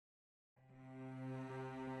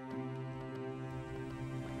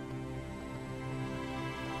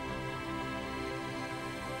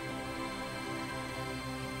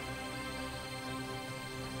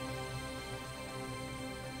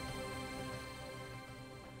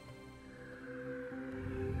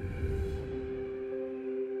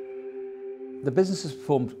The business has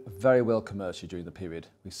performed very well commercially during the period.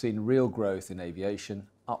 We've seen real growth in aviation,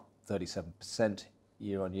 up 37%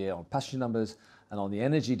 year on year on passenger numbers, and on the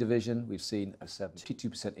energy division, we've seen a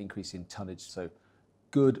 72% increase in tonnage, so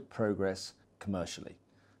good progress commercially,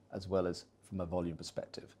 as well as from a volume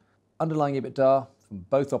perspective. Underlying EBITDA from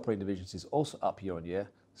both operating divisions is also up year on year,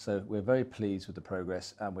 so we're very pleased with the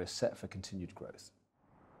progress and we're set for continued growth.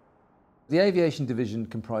 The aviation division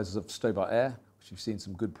comprises of Stobart Air, which we've seen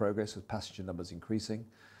some good progress with passenger numbers increasing.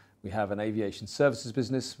 We have an aviation services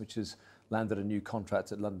business, which has landed a new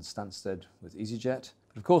contract at London Stansted with EasyJet.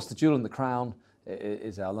 But of course, the jewel in the crown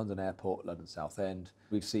is our London Airport, London Southend.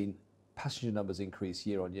 We've seen passenger numbers increase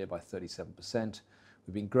year on year by 37%.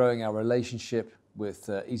 We've been growing our relationship with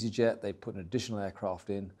EasyJet. They've put an additional aircraft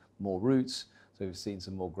in, more routes, so we've seen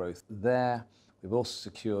some more growth there. We've also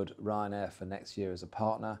secured Ryanair for next year as a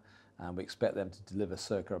partner, and we expect them to deliver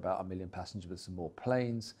circa about 1 million passengers with some more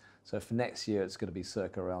planes. So for next year, it's going to be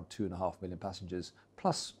circa around 2.5 million passengers.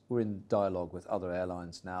 Plus, we're in dialogue with other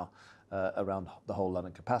airlines now around the whole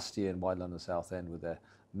London capacity, and why London Southend, with their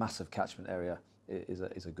massive catchment area,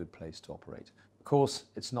 is a good place to operate. Of course,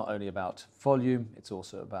 it's not only about volume, it's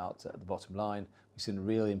also about the bottom line. We've seen a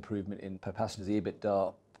real improvement in per passenger's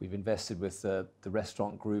EBITDA. We've invested with the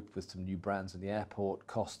restaurant group with some new brands in the airport,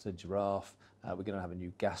 Costa, Giraffe. We're going to have a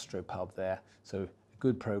new gastro pub there. So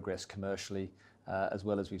good progress commercially, as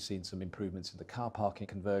well as we've seen some improvements in the car parking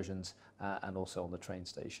conversions and also on the train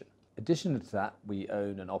station. Additionally to that, we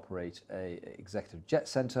own and operate an executive jet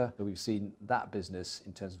centre. We've seen that business,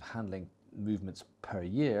 in terms of handling movements per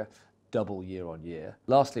year, double year on year.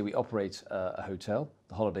 Lastly, we operate a hotel,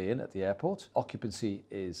 the Holiday Inn at the airport. Occupancy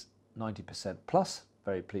is 90% plus,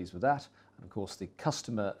 very pleased with that. And of course, the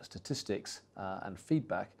customer statistics and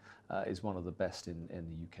feedback is one of the best in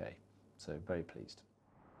the UK, so very pleased.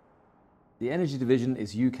 The energy division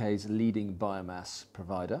is UK's leading biomass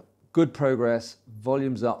provider. Good progress,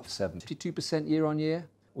 volumes up 72% year on year.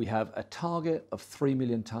 We have a target of 3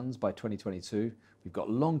 million tonnes by 2022. We've got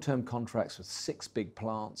long-term contracts with 6 big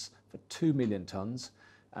plants for 2 million tonnes,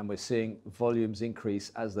 and we're seeing volumes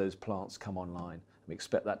increase as those plants come online. We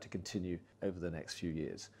expect that to continue over the next few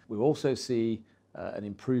years. We also see an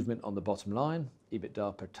improvement on the bottom line.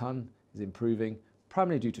 EBITDA per tonne is improving,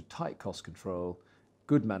 primarily due to tight cost control,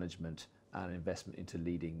 good management, and investment into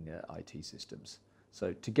leading IT systems.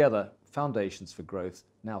 So together, foundations for growth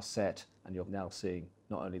now set, and you're now seeing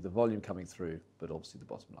not only the volume coming through, but obviously the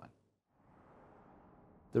bottom line.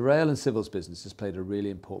 The rail and civils business has played a really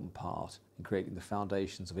important part in creating the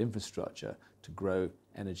foundations of infrastructure to grow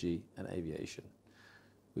energy and aviation.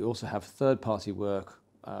 We also have third-party work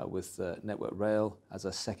with Network Rail as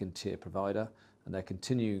a second-tier provider, and they're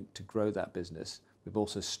continuing to grow that business. We've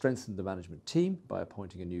also strengthened the management team by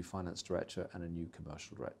appointing a new finance director and a new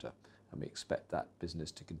commercial director, and we expect that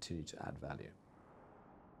business to continue to add value.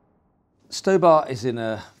 Stobart is in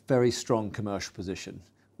a very strong commercial position.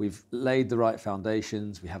 We've laid the right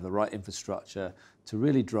foundations, we have the right infrastructure to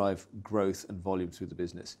really drive growth and volume through the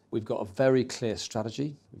business. We've got a very clear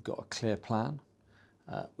strategy, we've got a clear plan.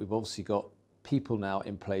 We've obviously got people now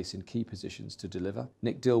in place in key positions to deliver.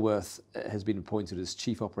 Nick Dilworth has been appointed as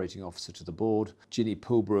Chief Operating Officer to the board, Ginny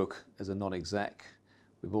Poolbrook as a non-exec.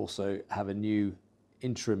 We've also have a new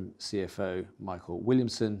interim CFO, Michael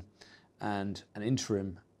Williamson, and an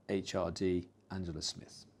interim HRD, Angela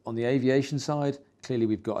Smith. On the aviation side, clearly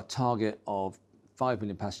we've got a target of 5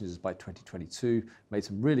 million passengers by 2022, made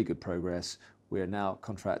some really good progress. We are now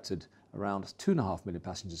contracted around 2.5 million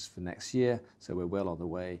passengers for next year, so we're well on the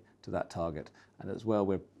way to that target. And as well,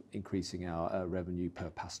 we're increasing our revenue per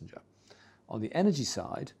passenger. On the energy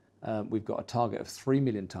side, we've got a target of 3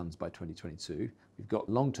 million tonnes by 2022. We've got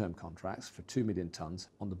long-term contracts for 2 million tonnes.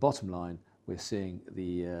 On the bottom line, we're seeing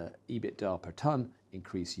the EBITDA per tonne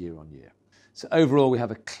increase year on year. So overall, we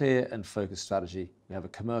have a clear and focused strategy. We have a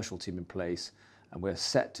commercial team in place, and we're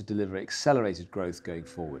set to deliver accelerated growth going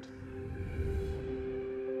forward.